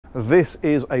This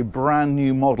is a brand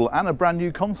new model and a brand new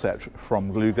concept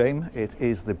from Bluegame. It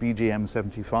is the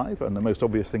BGM75, and the most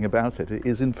obvious thing about it, it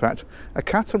is in fact a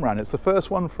catamaran. It's the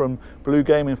first one from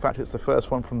Bluegame. In fact, it's the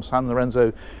first one from San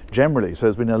Lorenzo generally. So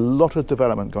there's been a lot of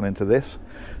development gone into this,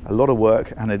 a lot of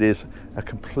work, and it is a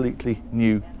completely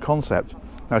new concept.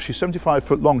 Now, she's 75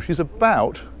 foot long. She's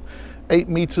about 8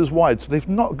 meters wide, so they've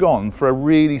not gone for a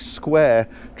really square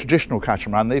traditional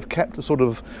catamaran. They've kept the sort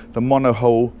of the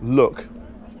monohull look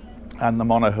and the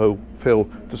monohull feel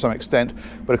to some extent,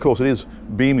 but of course it is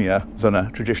beamier than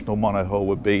a traditional monohull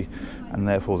would be, and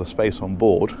therefore the space on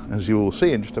board, as you will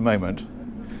see in just a moment,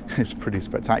 is pretty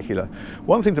spectacular.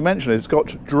 One thing to mention is it's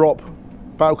got drop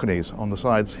balconies on the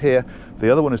sides here.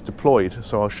 The other one is deployed,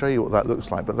 so I'll show you what that looks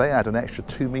like, but they add an extra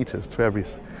 2 meters to every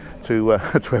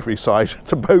side,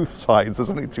 to both sides.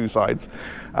 There's only 2 sides,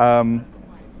 and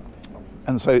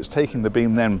so it's taking the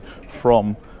beam then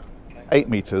from 8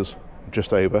 meters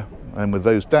just over, and with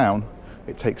those down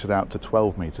it takes it out to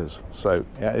 12 meters. So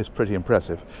yeah, it's pretty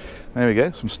impressive. There we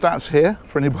go, some stats here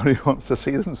for anybody who wants to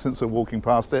see them since we're walking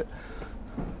past it.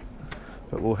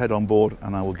 But we'll head on board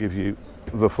and I will give you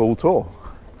the full tour.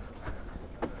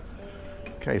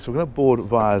 Okay, so we're going to board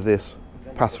via this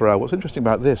passerelle. What's interesting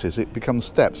about this is it becomes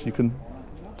steps. You can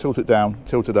tilt it down,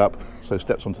 tilt it up, so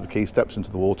steps onto the quay, steps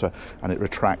into the water, and it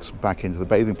retracts back into the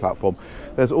bathing platform.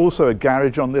 There's also a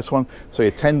garage on this one, so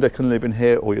your tender can live in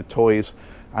here, or your toys,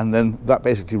 and then that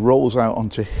basically rolls out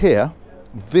onto here.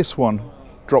 This one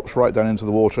drops right down into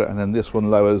the water, and then this one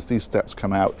lowers, these steps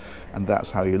come out, and that's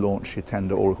how you launch your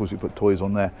tender, or of course you put toys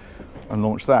on there and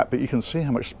launch that. But you can see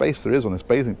how much space there is on this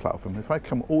bathing platform. If I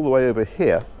come all the way over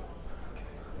here,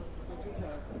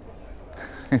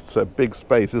 it's a big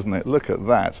space, isn't it? Look at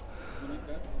that.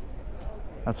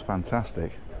 That's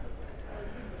fantastic.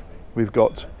 We've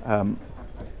got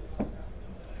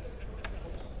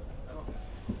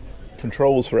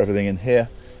controls for everything in here,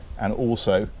 and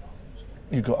also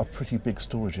you've got a pretty big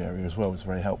storage area as well. It's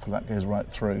very helpful. That goes right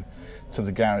through to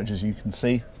the garage, as you can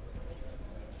see.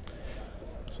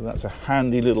 So that's a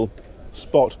handy little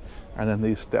spot, and then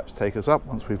these steps take us up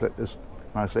once we've let this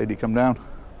nice lady come down.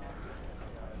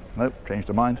 Nope, changed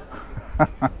her mind.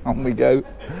 On we go.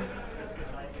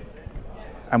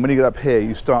 And when you get up here,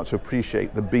 you start to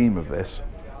appreciate the beam of this,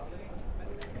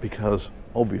 because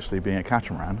obviously being a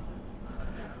catamaran,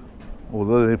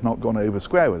 although they've not gone over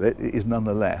square with it, it is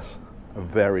nonetheless a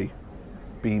very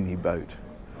beamy boat.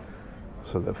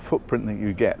 So the footprint that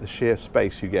you get, the sheer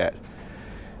space you get,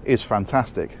 is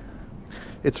fantastic.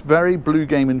 It's very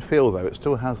Bluegame in feel though. It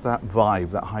still has that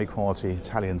vibe, that high quality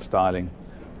Italian styling.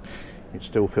 It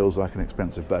still feels like an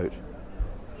expensive boat.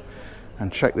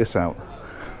 And check this out.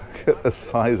 Look at the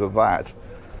size of that.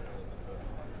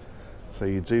 So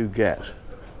you do get,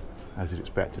 as you'd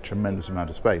expect, a tremendous amount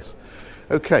of space.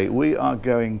 Okay, we are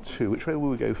going to, which way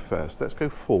will we go first? Let's go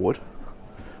forward.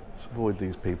 Let's avoid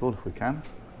these people if we can.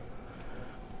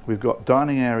 We've got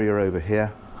dining area over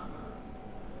here.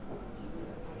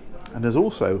 And there's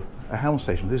also a helm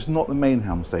station. This is not the main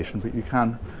helm station, but you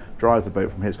can drive the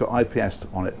boat from here. It's got IPS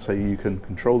on it, so you can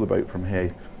control the boat from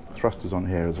here. Thrusters on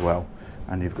here as well,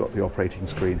 and you've got the operating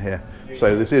screen here.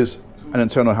 So this is an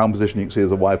internal helm position. You can see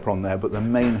there's a wiper on there, but the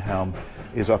main helm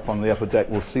is up on the upper deck.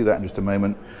 We'll see that in just a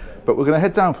moment. But we're going to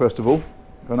head down first of all,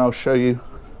 and I'll show you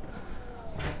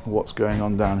what's going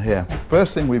on down here.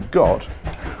 First thing we've got,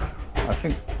 I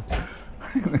think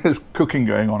there's cooking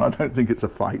going on. I don't think it's a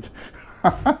fight.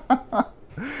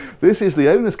 This is the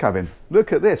owner's cabin.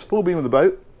 Look at this, full beam of the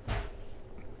boat.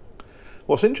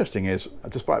 What's interesting is,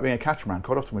 despite being a catamaran,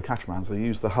 quite often with catamarans they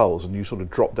use the hulls and you sort of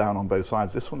drop down on both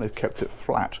sides. This one they've kept it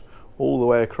flat all the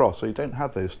way across, so you don't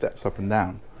have those steps up and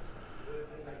down.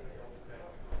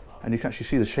 And you can actually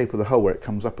see the shape of the hull where it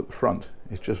comes up at the front.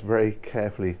 It's just very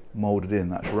carefully moulded in.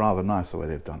 That's rather nice the way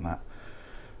they've done that.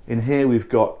 In here we've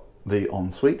got the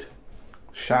ensuite.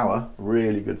 Shower,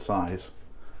 really good size,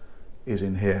 is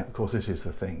in here. Of course, this is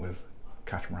the thing with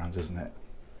catamarans, isn't it?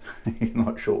 You're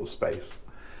not short of space.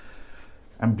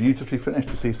 And beautifully finished,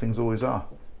 as these things always are.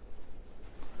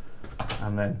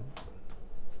 And then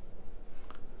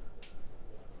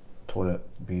toilet,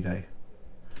 bidet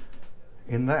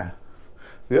in there.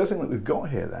 The other thing that we've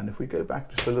got here then, if we go back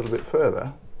just a little bit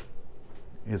further,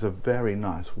 is a very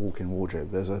nice walk-in wardrobe.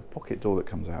 There's a pocket door that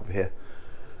comes out of here.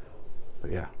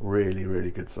 But yeah, really, really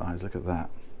good size. Look at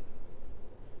that.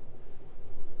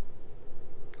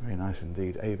 Very nice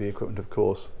indeed. AV equipment, of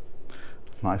course.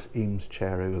 Nice Eames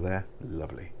chair over there.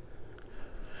 Lovely.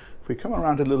 If we come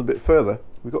around a little bit further,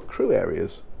 we've got crew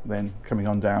areas then coming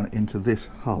on down into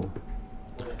this hull.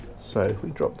 So if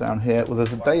we drop down here, well, there's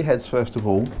the day heads first of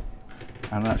all,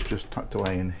 and that's just tucked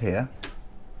away in here.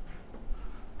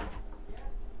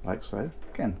 like so.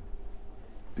 Again,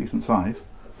 decent size.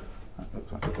 That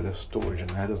looks like a bit of storage in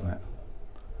there, doesn't it?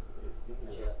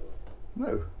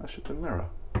 No, that's just a mirror.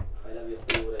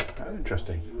 Oh,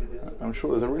 interesting. I'm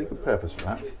sure there's a really good purpose for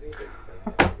that.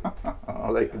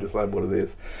 I'll let you decide what it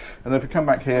is. And then if we come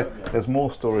back here, there's more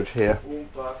storage here.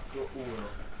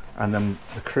 And then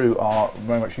the crew are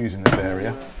very much using this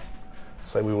area.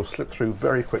 So we will slip through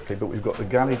very quickly, but we've got the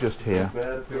galley just here.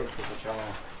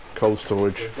 Cold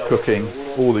storage, cooking,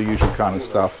 all the usual kind of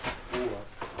stuff.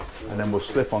 And then we'll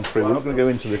slip on through. We're not going to go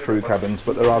into the crew cabins,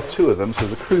 but there are two of them. So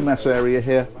there's a crew mess area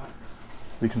here.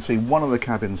 We can see one of the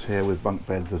cabins here with bunk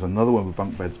beds. There's another one with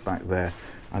bunk beds back there.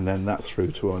 And then that's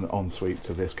through to an ensuite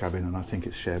to this cabin. And I think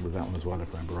it's shared with that one as well, if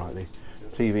I remember rightly.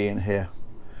 TV in here.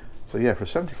 So yeah, for a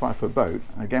 75-foot boat,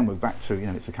 again, we're back to,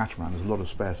 it's a catamaran. There's a lot of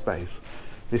spare space.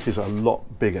 This is a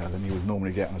lot bigger than you would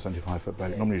normally get on a 75-foot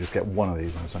boat. Normally you just get one of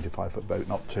these on a 75-foot boat,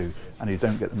 not two. And you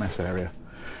don't get the mess area.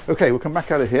 Okay, we'll come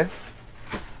back out of here.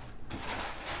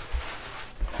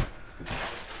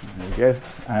 There we go,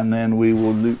 and then we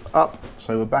will loop up.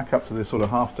 So we're back up to this sort of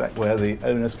half deck where the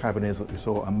owner's cabin is that we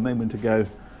saw a moment ago,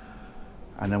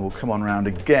 and then we'll come on round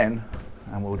again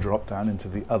and we'll drop down into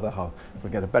the other hull.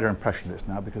 We'll get a better impression of this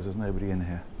now because there's nobody in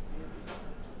here.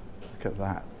 Look at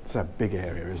that, it's a big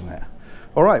area, isn't it?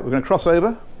 All right, we're going to cross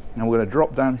over and we're going to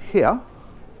drop down here.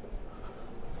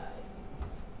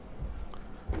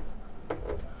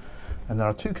 And there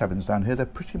are two cabins down here, they're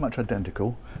pretty much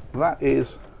identical. That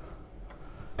is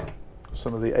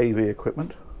some of the AV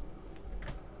equipment.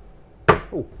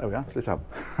 Oh, there we are, split up.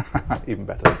 Even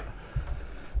better.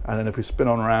 And then if we spin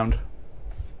on around,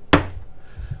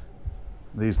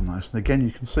 these are nice. And again,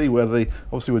 you can see where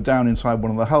obviously we're down inside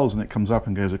one of the hulls and it comes up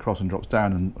and goes across and drops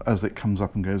down. And as it comes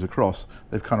up and goes across,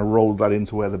 they've kind of rolled that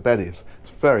into where the bed is.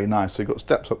 It's very nice. So you've got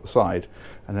steps up the side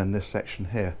and then this section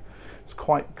here. It's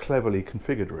quite cleverly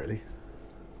configured, really.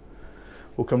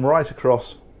 We'll come right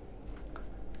across,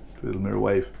 do a little mirror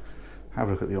wave. Have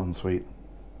a look at the ensuite.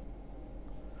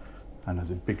 And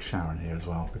there's a big shower in here as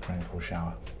well, big rainfall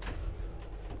shower.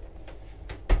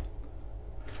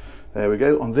 There we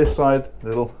go. On this side,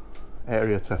 little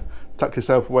area to tuck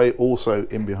yourself away. Also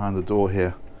in behind the door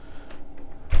here,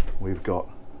 we've got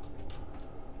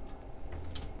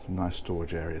some nice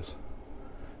storage areas.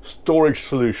 Storage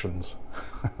solutions.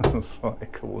 That's what I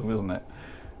call them, isn't it?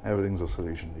 Everything's a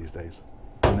solution these days.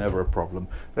 Never a problem.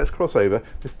 Let's cross over.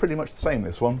 It's pretty much the same,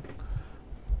 this one.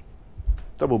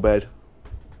 Double bed.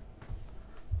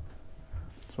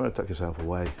 Just want to tuck yourself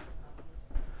away.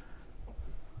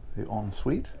 The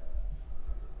ensuite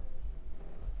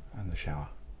and the shower.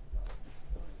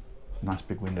 Nice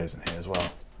big windows in here as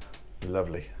well.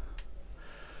 Lovely.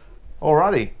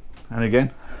 Alrighty, and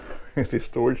again, the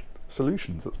storage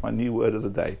solutions. That's my new word of the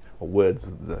day, or words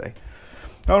of the day.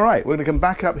 All right, we're going to come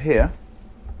back up here.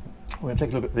 We're going to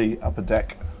take a look at the upper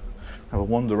deck. Have a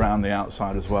wander around the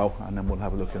outside as well, and then we'll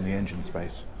have a look in the engine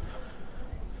space.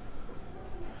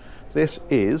 This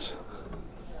is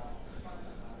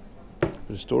a bit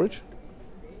of storage,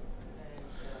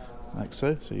 like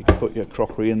so. So you can put your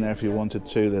crockery in there if you wanted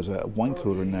to. There's a wine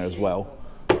cooler in there as well.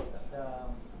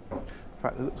 In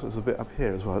fact, it looks like there's a bit up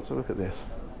here as well. So look at this.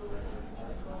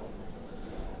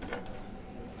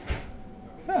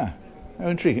 Ah, how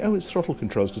intriguing. Oh, it's throttle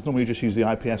controls, because normally you just use the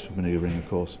IPS for manoeuvring, of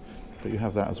course. But you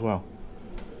have that as well.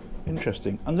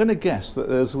 Interesting. I'm going to guess that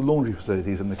there's laundry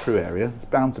facilities in the crew area. It's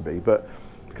bound to be, but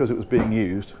because it was being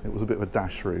used, it was a bit of a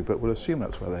dash through, but we'll assume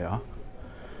that's where they are.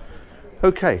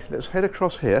 Okay, let's head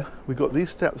across here. We've got these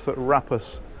steps that wrap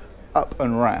us up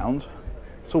and round.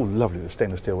 It's all lovely, the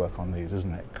stainless steel work on these,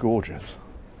 isn't it? Gorgeous.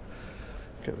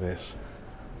 Look at this.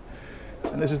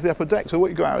 And this is the upper deck. So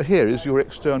what you got out here is your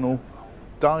external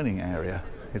dining area.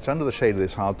 It's under the shade of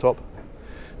this hardtop.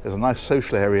 There's a nice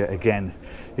social area again.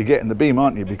 You're getting the beam,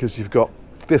 aren't you? Because you've got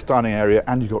this dining area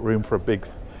and you've got room for a big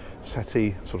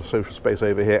settee, sort of social space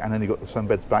over here, and then you've got the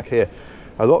sunbeds back here.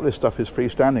 A lot of this stuff is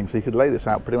freestanding, so you could lay this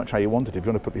out pretty much how you wanted. If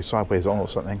you want to put these sideways on or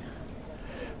something,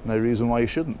 no reason why you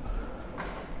shouldn't.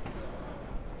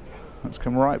 Let's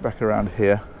come right back around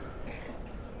here.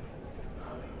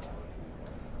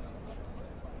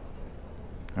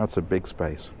 That's a big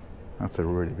space. That's a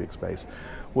really big space.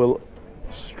 We'll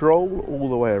stroll all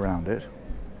the way around it.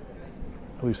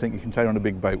 I always think you can take on a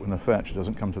big boat when the furniture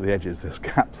doesn't come to the edges. There's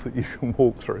gaps that you can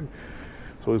walk through.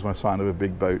 It's always my sign of a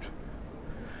big boat.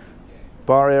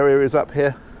 Bar area is up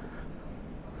here.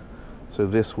 So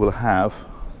this will have,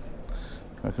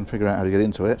 I can figure out how to get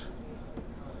into it.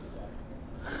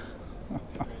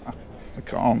 I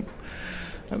can't.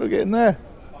 How do I get in there?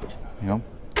 Hang on.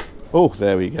 Oh,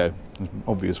 there we go. It's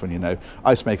obvious when you know.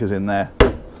 Ice maker's in there.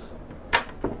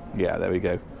 Yeah, there we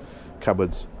go.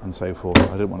 Cupboards and so forth.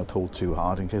 I didn't want to pull too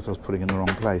hard in case I was putting in the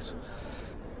wrong place.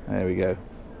 There we go.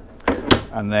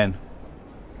 And then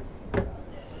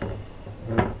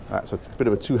that's a bit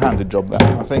of a two-handed job there,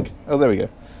 I think. Oh, there we go.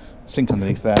 Sink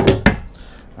underneath there.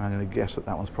 I'm going to guess that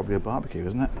that one's probably a barbecue,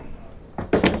 isn't it?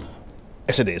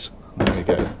 Yes, it is. There we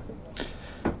go.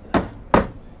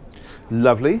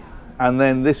 Lovely. And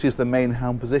then this is the main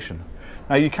helm position.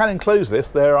 Now you can enclose this.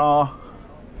 There are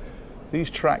these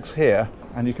tracks here,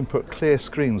 and you can put clear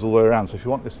screens all the way around. So if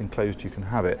you want this enclosed, you can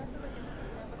have it.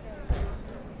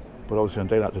 But obviously on a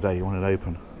day like today, you want it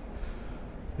open.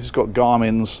 This has got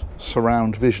Garmin's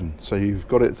surround vision. So you've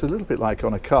got it, it's a little bit like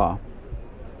on a car.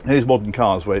 These modern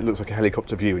cars where it looks like a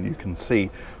helicopter view and you can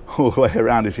see all the way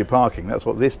around as you're parking. That's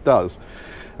what this does.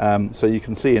 So you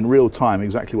can see in real time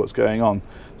exactly what's going on.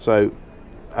 So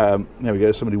there we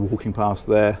go, somebody walking past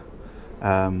there.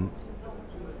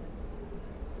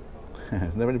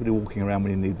 There's never anybody walking around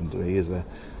when you need them to be, is there?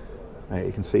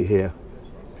 You can see here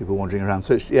people wandering around.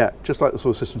 So it's, yeah, just like the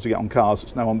sort of systems you get on cars,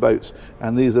 it's now on boats.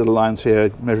 And these are the lines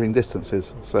here measuring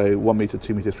distances. So 1 metre,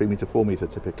 2 metre, 3 metre, 4 metre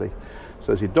typically.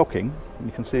 So as you're docking,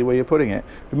 you can see where you're putting it.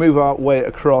 If we move our way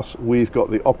across, we've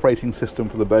got the operating system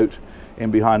for the boat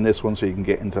in behind this one, so you can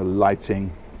get into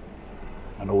lighting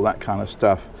and all that kind of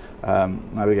stuff.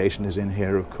 Navigation is in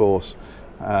here, of course.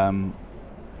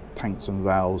 Tanks and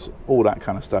valves, all that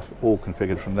kind of stuff, all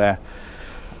configured from there.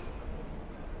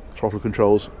 Throttle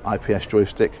controls, IPS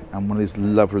joystick, and one of these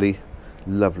lovely,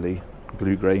 lovely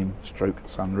Bluegame stroke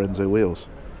San Lorenzo wheels.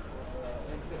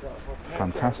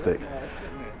 Fantastic.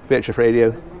 VHF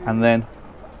radio, and then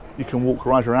you can walk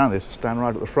right around this, stand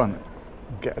right at the front,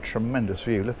 get a tremendous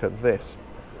view. Look at this.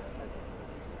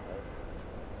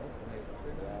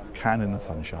 Can in the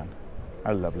sunshine.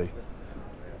 How lovely.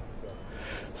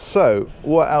 So,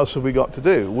 what else have we got to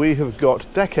do? We have got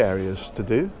deck areas to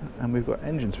do, and we've got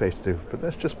engine space to do. But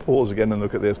let's just pause again and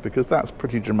look at this, because that's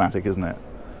pretty dramatic, isn't it?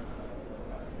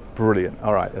 Brilliant.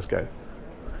 All right, let's go.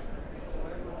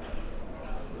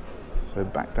 So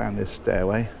back down this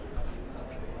stairway.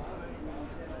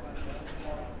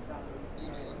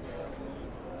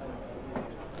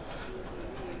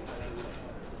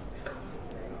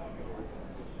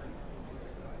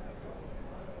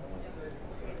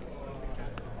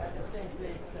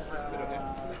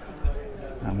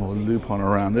 And we'll loop on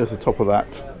around. There's the top of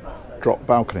that drop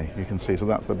balcony, you can see. So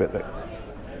that's the bit that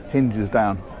hinges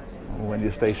down when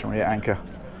you're stationary at anchor.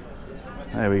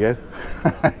 There we go.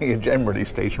 You're generally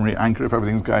stationary at anchor if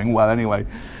everything's going well anyway.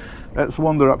 Let's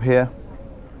wander up here.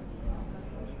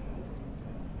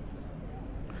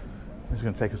 This is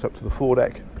going to take us up to the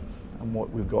foredeck. And what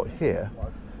we've got here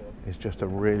is just a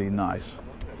really nice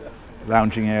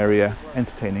lounging area,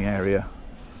 entertaining area.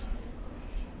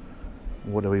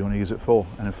 What do we want to use it for?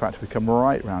 And in fact, if we come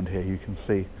right round here, you can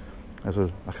see there's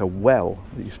like a well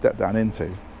that you step down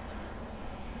into.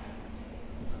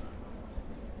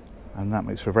 And that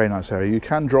makes for a very nice area. You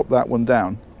can drop that one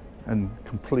down and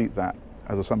complete that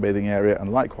as a sunbathing area.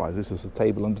 And likewise, this is the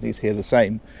table underneath here, the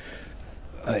same.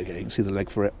 There you go, you can see the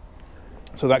leg for it.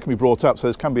 So that can be brought up. So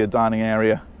this can be a dining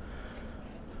area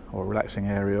or a relaxing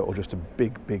area or just a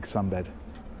big, big sunbed.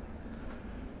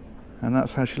 And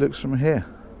that's how she looks from here.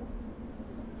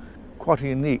 Quite a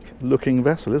unique looking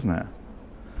vessel, isn't it?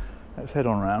 Let's head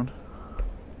on round.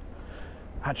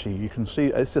 Actually, you can see,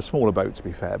 it's a smaller boat to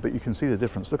be fair, but you can see the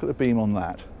difference. Look at the beam on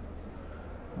that.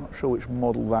 I'm not sure which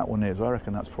model that one is. I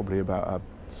reckon that's probably about a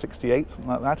 68, something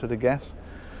like that, at a guess.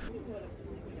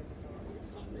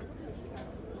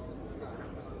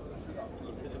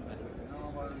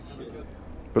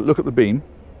 But look at the beam.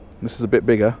 This is a bit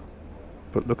bigger,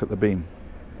 but look at the beam.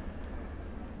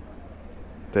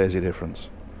 There's your difference.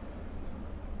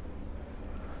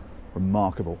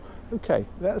 Remarkable. Okay,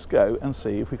 let's go and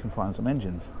see if we can find some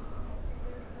engines.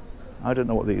 I don't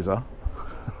know what these are,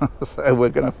 so we're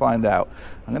going to find out.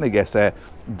 I'm going to guess they're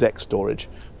deck storage.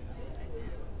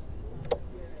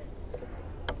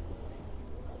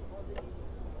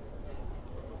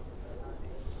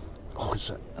 Oh, it's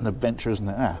an adventure, isn't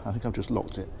it? Ah, I think I've just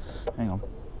locked it. Hang on.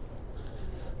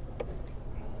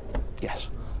 Yes.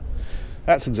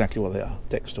 That's exactly what they are,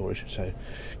 deck storage. So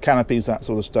canopies, that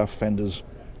sort of stuff, fenders,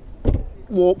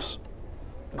 warps,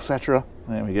 etc.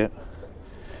 There we go.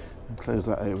 And close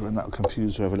that over and that'll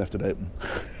confuse whoever left it open.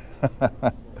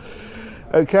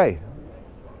 Okay,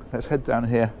 let's head down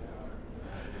here.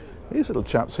 These little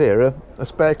chaps here are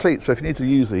spare cleats, so if you need to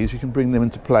use these, you can bring them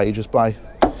into play just by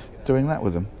doing that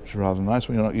with them, which is rather nice.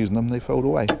 When you're not using them, they fold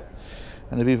away.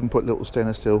 And they've even put little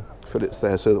stainless steel fillets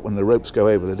there so that when the ropes go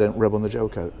over, they don't rub on the gel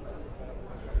coat.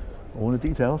 All the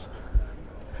details.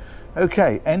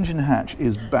 Okay, engine hatch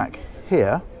is back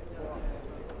here.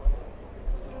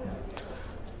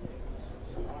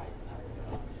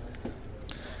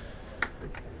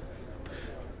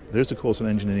 There is of course an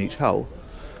engine in each hull,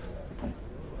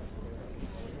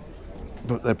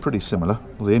 but they're pretty similar.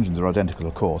 Well, the engines are identical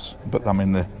of course, but I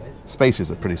mean the spaces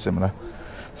are pretty similar.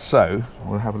 So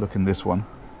we'll have a look in this one.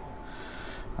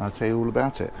 I'll tell you all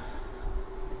about it.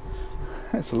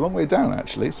 It's a long way down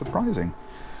actually, it's surprising.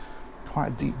 Quite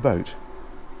a deep boat.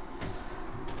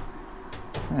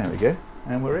 There we go,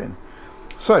 and we're in.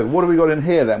 So what have we got in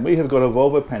here then? We have got a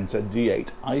Volvo Penta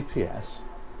D8 IPS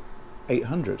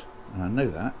 800, and I know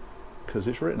that because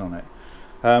it's written on it.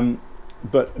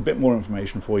 But a bit more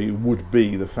information for you would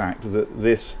be the fact that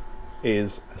this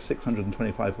is a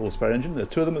 625 horsepower engine. There are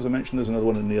two of them, as I mentioned. There's another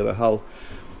one in the other hull,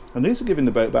 and these are giving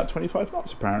the boat about 25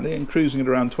 knots apparently and cruising at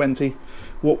around 20.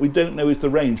 What we don't know is the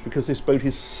range, because this boat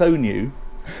is so new.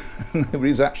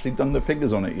 Nobody's actually done the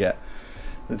figures on it yet.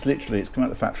 It's come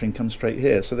out of the factory and come straight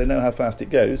here, so they know how fast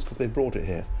it goes because they brought it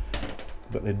here,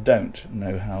 but they don't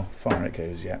know how far it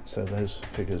goes yet. So those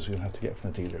figures you'll have to get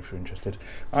from the dealer if you're interested.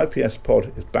 IPS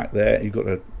pod is back there. You've got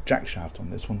a jack shaft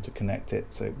on this one to connect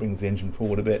it, so it brings the engine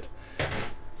forward a bit,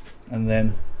 and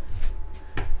then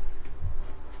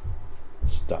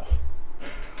stuff.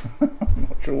 I'm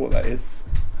not sure what that is.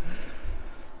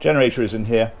 Generator is in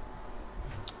here.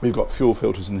 We've got fuel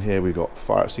filters in here. We've got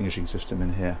fire extinguishing system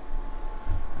in here.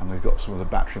 And we've got some of the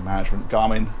battery management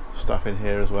Garmin stuff in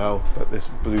here as well, but this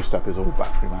blue stuff is all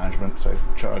battery management, so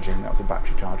charging, that was a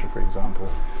battery charger for example.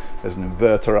 There's an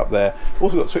inverter up there.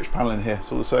 Also got a switch panel in here,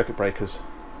 so all the circuit breakers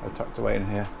are tucked away in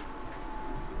here.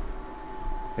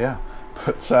 Yeah,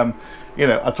 but you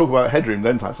know, I talk about headroom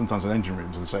then sometimes in engine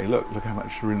rooms and say, look how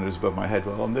much room there is above my head.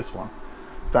 Well, on this one,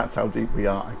 that's how deep we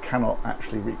are. I cannot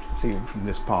actually reach the ceiling from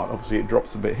this part. Obviously it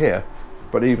drops a bit here,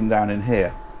 but even down in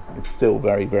here, it's still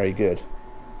very, very good.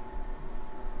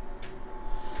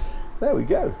 There we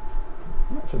go.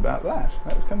 That's about that.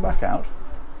 Let's come back out.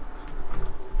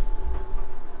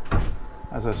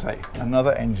 As I say,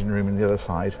 another engine room in the other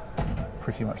side,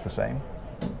 pretty much the same.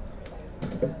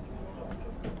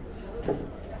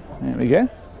 There we go.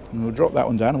 And we'll drop that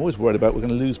one down. I'm always worried about we're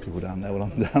going to lose people down there while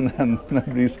I'm down there and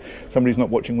somebody's not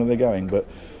watching where they're going, but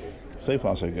so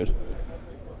far so good.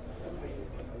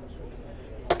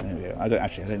 There we go. I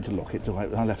don't need to lock it, so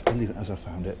I'll leave it as I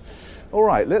found it. All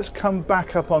right, let's come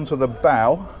back up onto the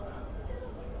bow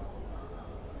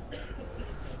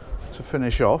to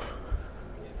finish off.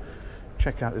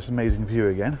 Check out this amazing view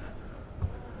again.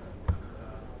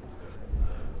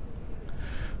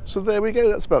 So there we go,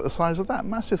 that's about the size of that.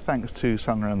 Massive thanks to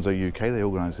San Lorenzo UK, they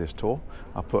organised this tour.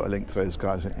 I'll put a link to those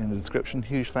guys in the description.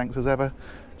 Huge thanks as ever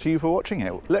to you for watching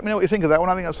it. Let me know what you think of that one.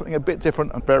 I think that's something a bit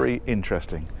different and very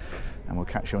interesting. And we'll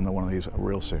catch you on one of these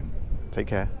real soon. Take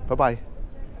care, bye-bye.